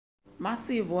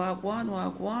Massive wagwan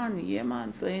wagwan, yeah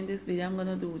man. So in this video I'm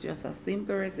gonna do just a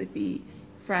simple recipe,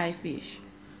 fry fish.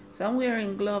 So I'm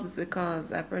wearing gloves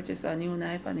because I purchased a new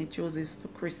knife and it chooses to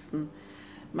christen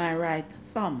my right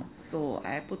thumb. So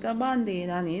I put a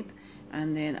band-aid on it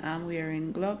and then I'm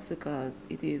wearing gloves because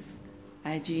it is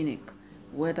hygienic,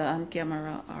 whether on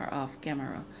camera or off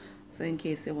camera. So in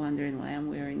case you're wondering why I'm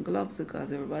wearing gloves,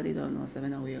 because everybody don't know so I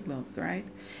don't wear gloves, right?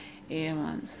 Yeah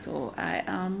man. So I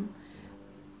am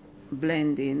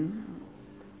blending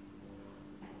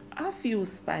a few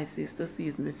spices to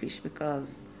season the fish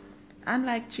because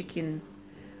unlike chicken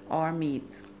or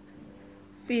meat,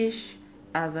 fish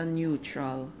has a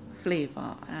neutral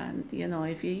flavor, and you know,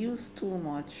 if you use too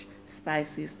much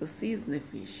spices to season the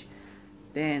fish,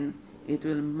 then it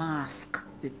will mask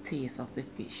the taste of the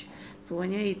fish. So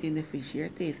when you're eating the fish, you're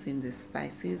tasting the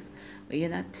spices, but you're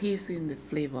not tasting the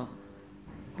flavor,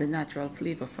 the natural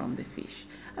flavor from the fish.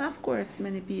 And of course,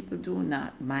 many people do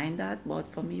not mind that, but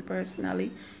for me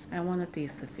personally, I want to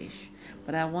taste the fish,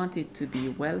 but I want it to be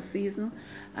well seasoned,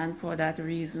 and for that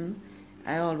reason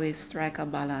I always strike a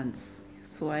balance.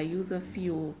 So I use a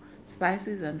few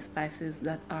spices and spices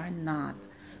that are not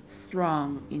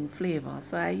strong in flavor.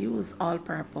 So I use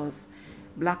all-purpose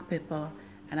black pepper,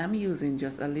 and I'm using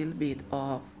just a little bit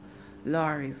of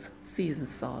Lawry's seasoned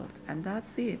salt, and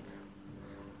that's it.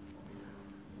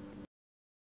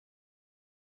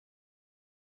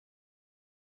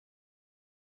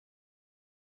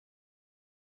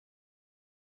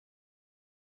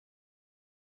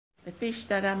 The fish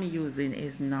that I'm using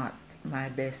is not my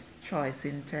best choice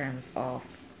in terms of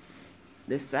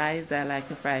the size. I like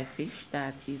to fry fish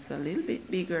that is a little bit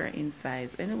bigger in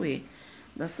size. Anyway,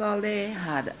 that's all they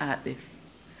had at the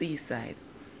seaside.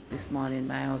 This morning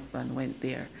my husband went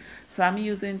there. So I'm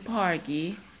using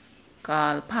porgy,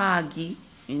 called pagi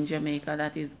in Jamaica,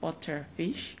 that is butter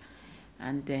fish,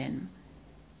 and then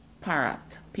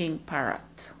parrot, pink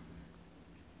parrot.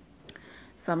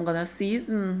 So I'm gonna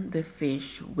season the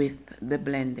fish with the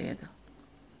blended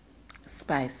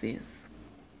spices.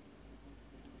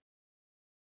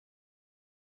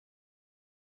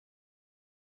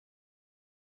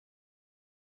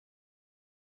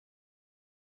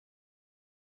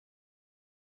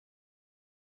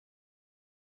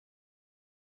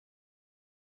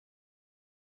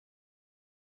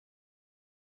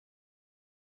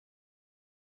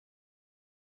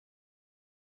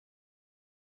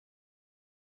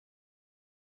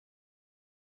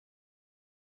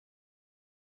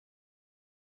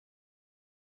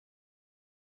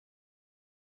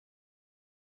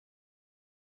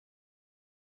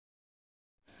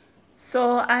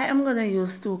 So I am gonna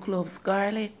use 2 cloves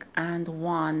garlic and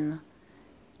 1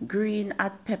 green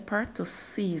hot pepper to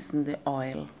season the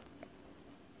oil.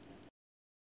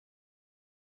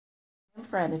 I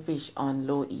fry the fish on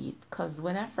low heat because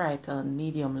when I fry it on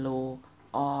medium low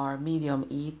or medium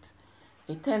heat,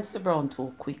 it tends to brown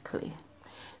too quickly.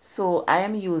 So I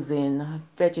am using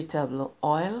vegetable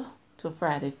oil to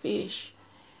fry the fish,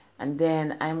 and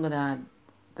then I'm gonna add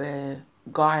the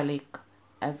garlic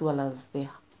as well as the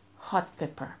hot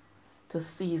pepper to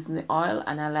season the oil,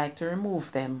 and I like to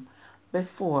remove them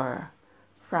before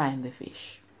frying the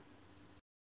fish.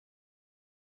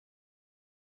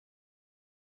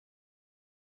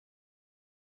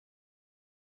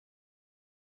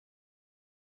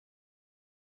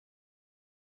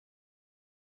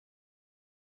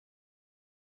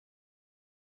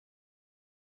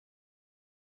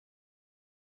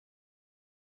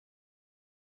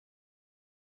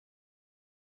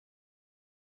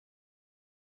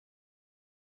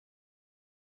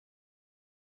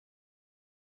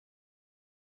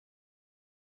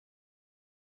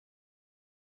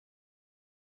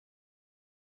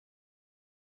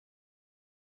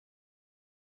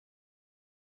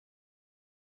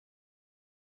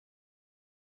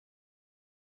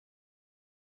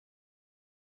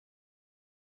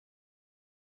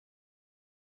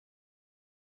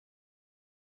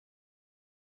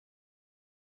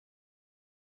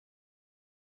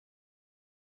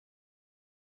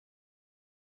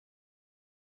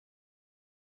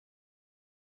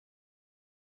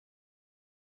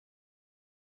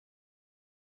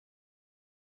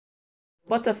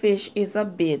 Butterfish is a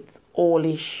bit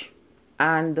olish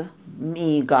and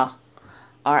meager,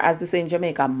 or as we say in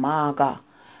Jamaica, maga,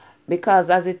 because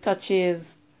as it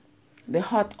touches the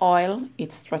hot oil,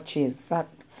 it stretches. That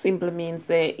simply means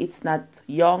it's not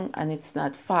young and it's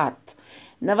not fat.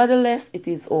 Nevertheless, it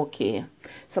is okay.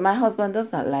 So my husband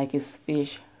does not like his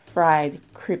fish fried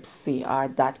crispy or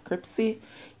that crispy.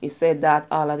 He said that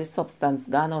all of the substance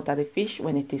gone out of the fish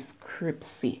when it is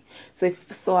crispy.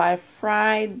 So I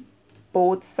fried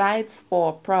both sides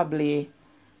for probably,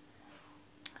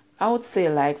 I would say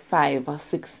like 5 or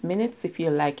 6 minutes. If you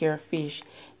like your fish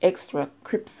extra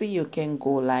crispy, you can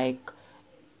go like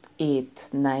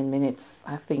 8-9 minutes,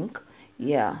 I think.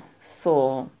 Yeah,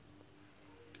 so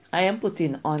I am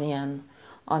putting onion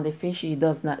on the fish. He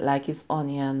does not like his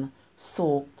onion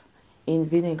soaked in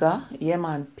vinegar. Yeah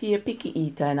man, be a picky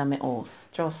eater in my house,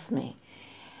 trust me.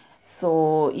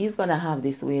 So he's gonna have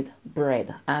this with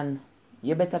bread, and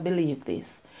you better believe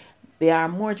this, there are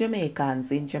more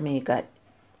Jamaicans in Jamaica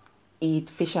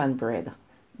eat fish and bread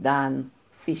than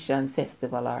fish and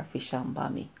festival or fish and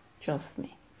bami, trust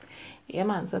me. Yeah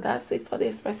man, so that's it for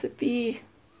this recipe.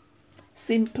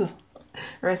 Simple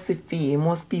recipe.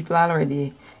 Most people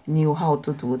already knew how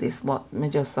to do this, but me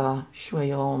just show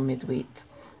you how me do it.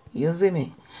 You see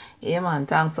me? Yeah man,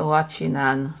 thanks for watching,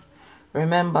 and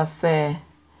remember say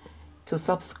to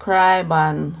subscribe,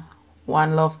 and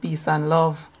one love, peace and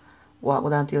love. What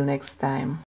would until next time.